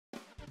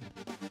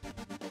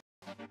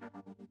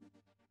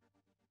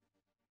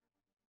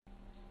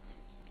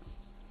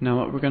Now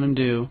what we're going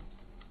to do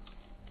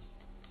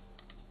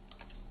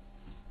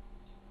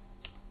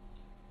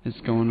is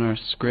go in our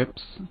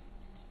scripts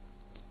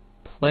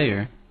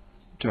player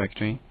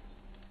directory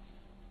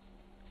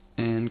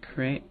and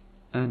create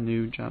a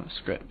new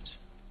JavaScript.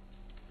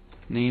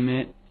 Name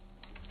it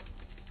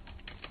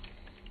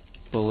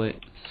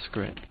bullet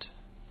script,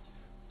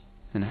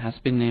 and it has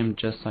to be named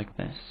just like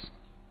this: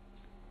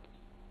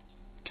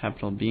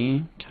 capital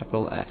B,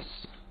 capital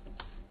S.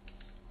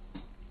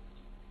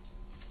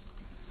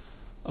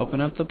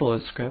 Open up the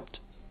bullet script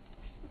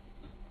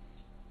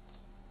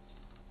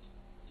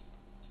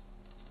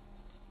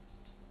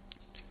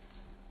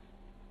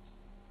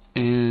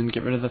and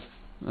get rid of the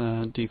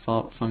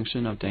default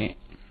function update,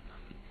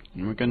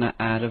 and we're going to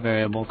add a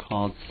variable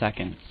called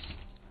seconds,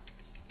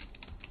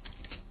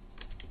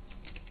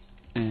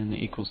 and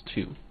equals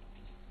 2.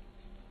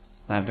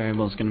 That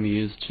variable is going to be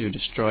used to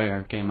destroy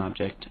our game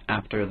object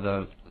after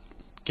the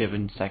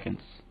given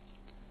seconds.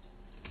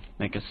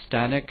 Make a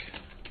static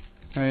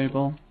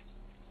variable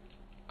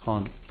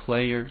called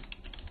player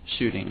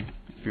shooting.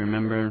 If you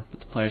remember,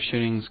 the player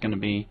shooting is going to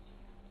be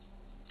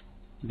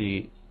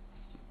the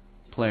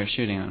player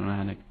shooting. I don't know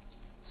how to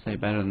say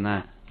better than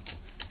that.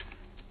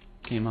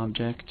 Game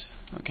object,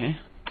 okay.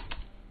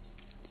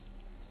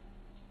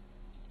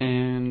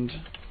 And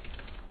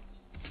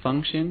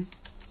function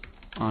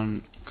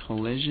on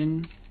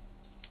collision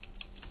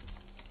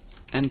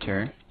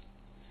enter,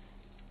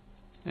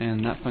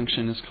 and that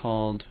function is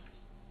called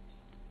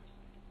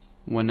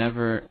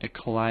whenever it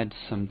collides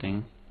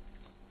something,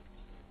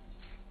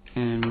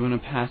 and we're going to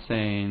pass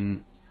a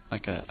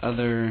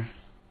other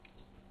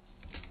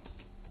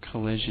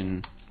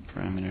collision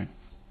parameter.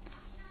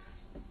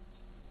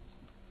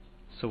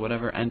 So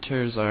whatever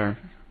enters our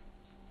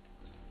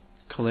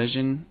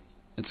collision,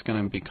 it's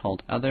going to be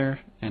called other,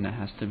 and it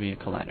has to be a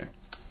collider.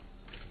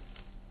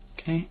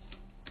 Okay.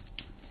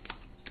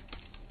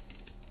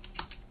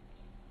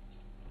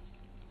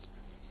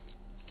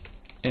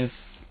 If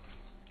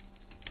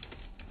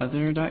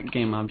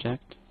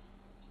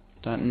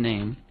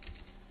other.gameObject.name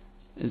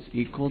is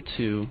equal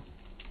to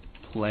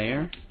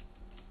player,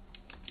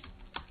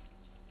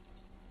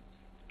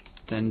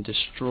 then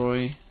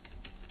destroy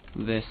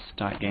this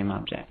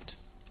 .gameObject.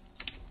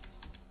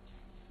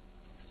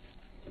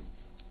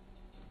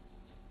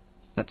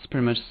 That's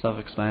pretty much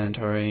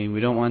self-explanatory.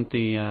 We don't want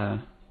the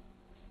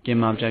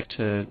game object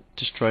to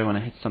destroy when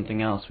it hits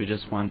something else. We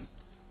just want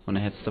when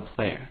it hits the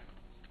player.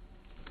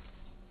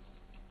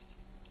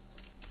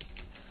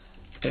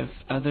 If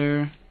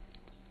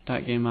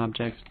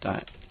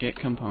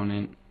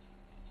other.gameObject.getComponent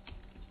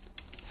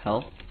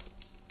health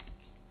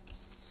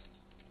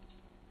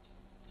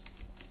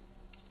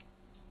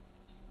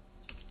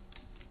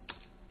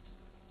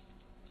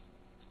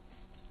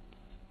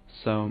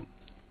so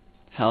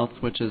health,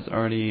 which is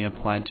already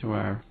applied to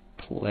our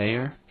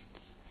player,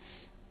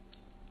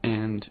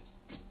 and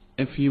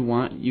if you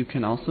want, you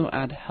can also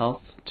add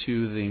health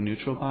to the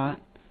neutral bot,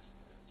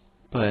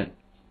 but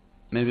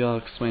maybe I'll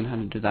explain how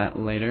to do that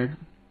later.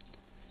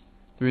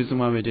 The reason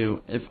why we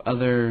do if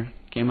other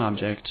game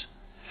object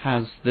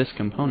has this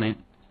component,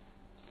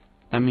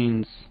 that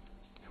means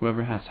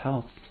whoever has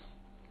health,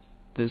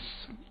 this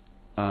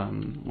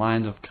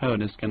line of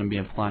code is going to be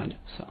applied.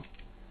 So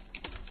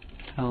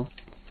health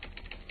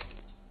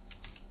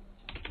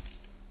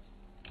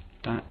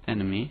dot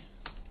enemy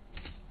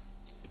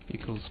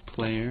equals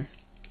player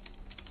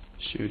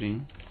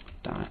shooting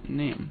dot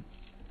name,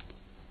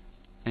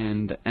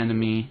 and the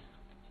enemy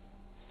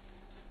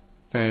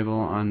variable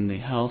on the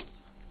health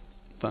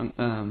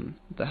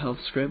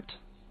script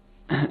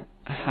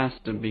has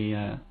to be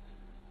a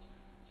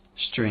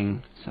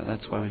string, so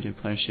that's why we do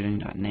player shooting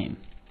dot name.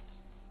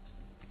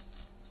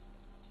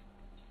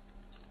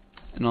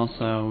 And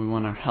also we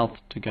want our health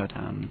to go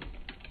down,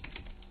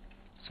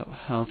 so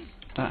health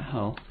dot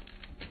health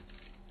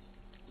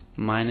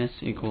minus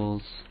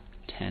equals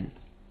 10.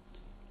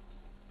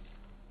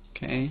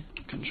 Okay,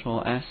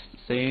 Control S to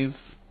save,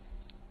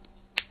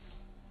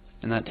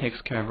 and that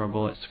takes care of our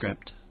bullet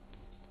script.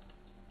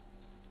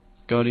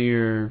 Go to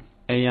your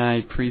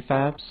AI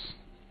prefabs,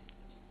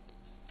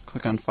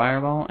 click on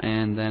Fireball,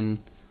 and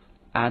then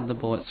add the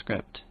bullet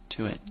script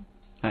to it.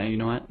 You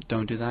know what?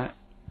 Don't do that,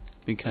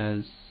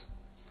 because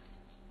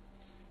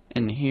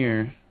in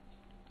here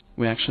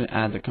we actually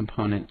add the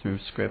component through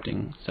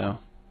scripting. So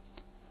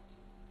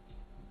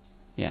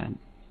yeah,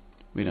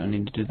 we don't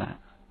need to do that.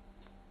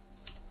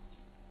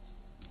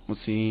 We'll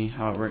see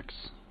how it works.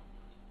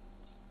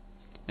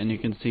 And you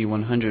can see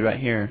 100 right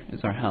here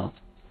is our health.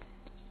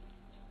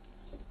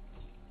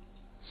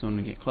 So when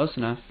we get close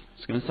enough,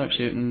 it's going to start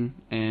shooting,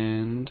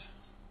 and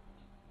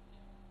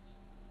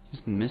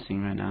he's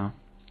missing right now.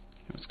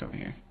 Let's go over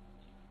here.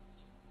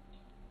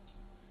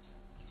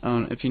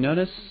 If you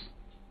notice,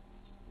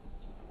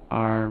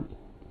 our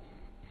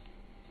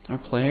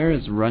player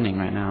is running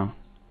right now,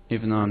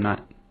 even though I'm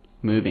not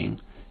moving.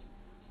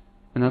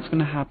 And that's going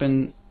to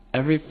happen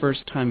every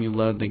first time you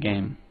load the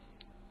game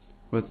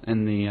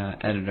within the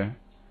editor.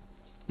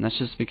 And that's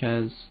just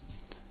because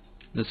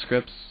the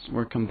scripts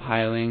were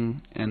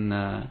compiling in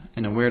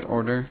a weird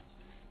order,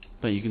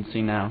 but you can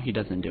see now he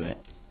doesn't do it.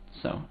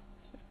 So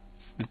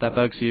if that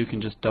bugs you, you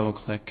can just double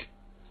click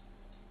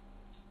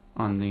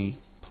on the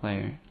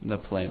play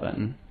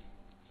button,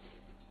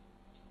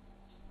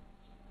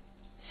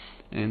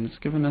 and it's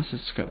giving us a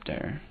script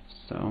error.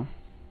 So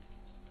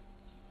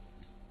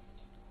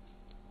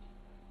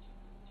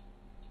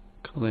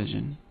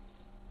collision.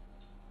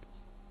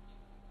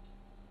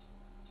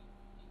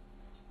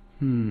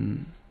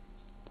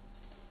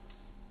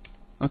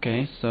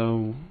 Okay,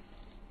 so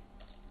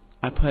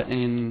I put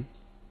in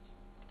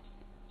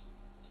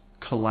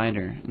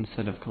collider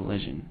instead of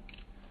collision,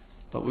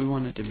 but we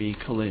want it to be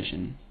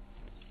collision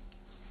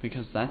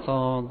because that's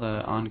all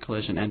the on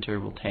collision enter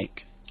will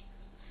take.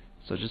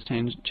 So just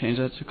change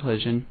that to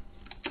collision,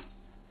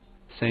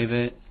 save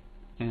it,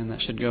 and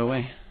that should go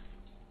away.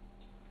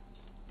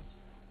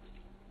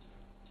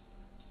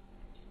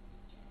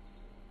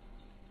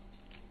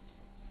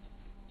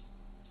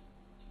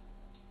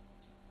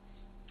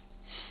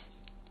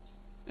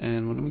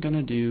 And what I'm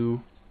gonna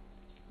do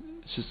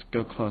is just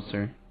go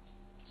closer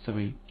so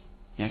he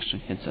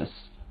actually hits us.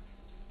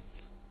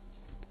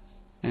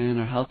 And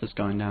our health is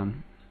going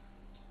down.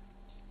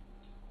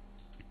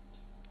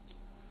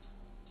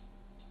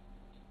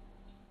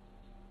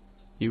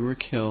 You were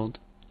killed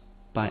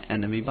by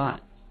enemy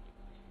bot.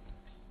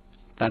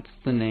 That's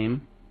the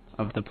name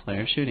of the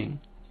player shooting.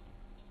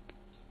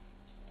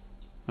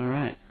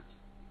 Alright.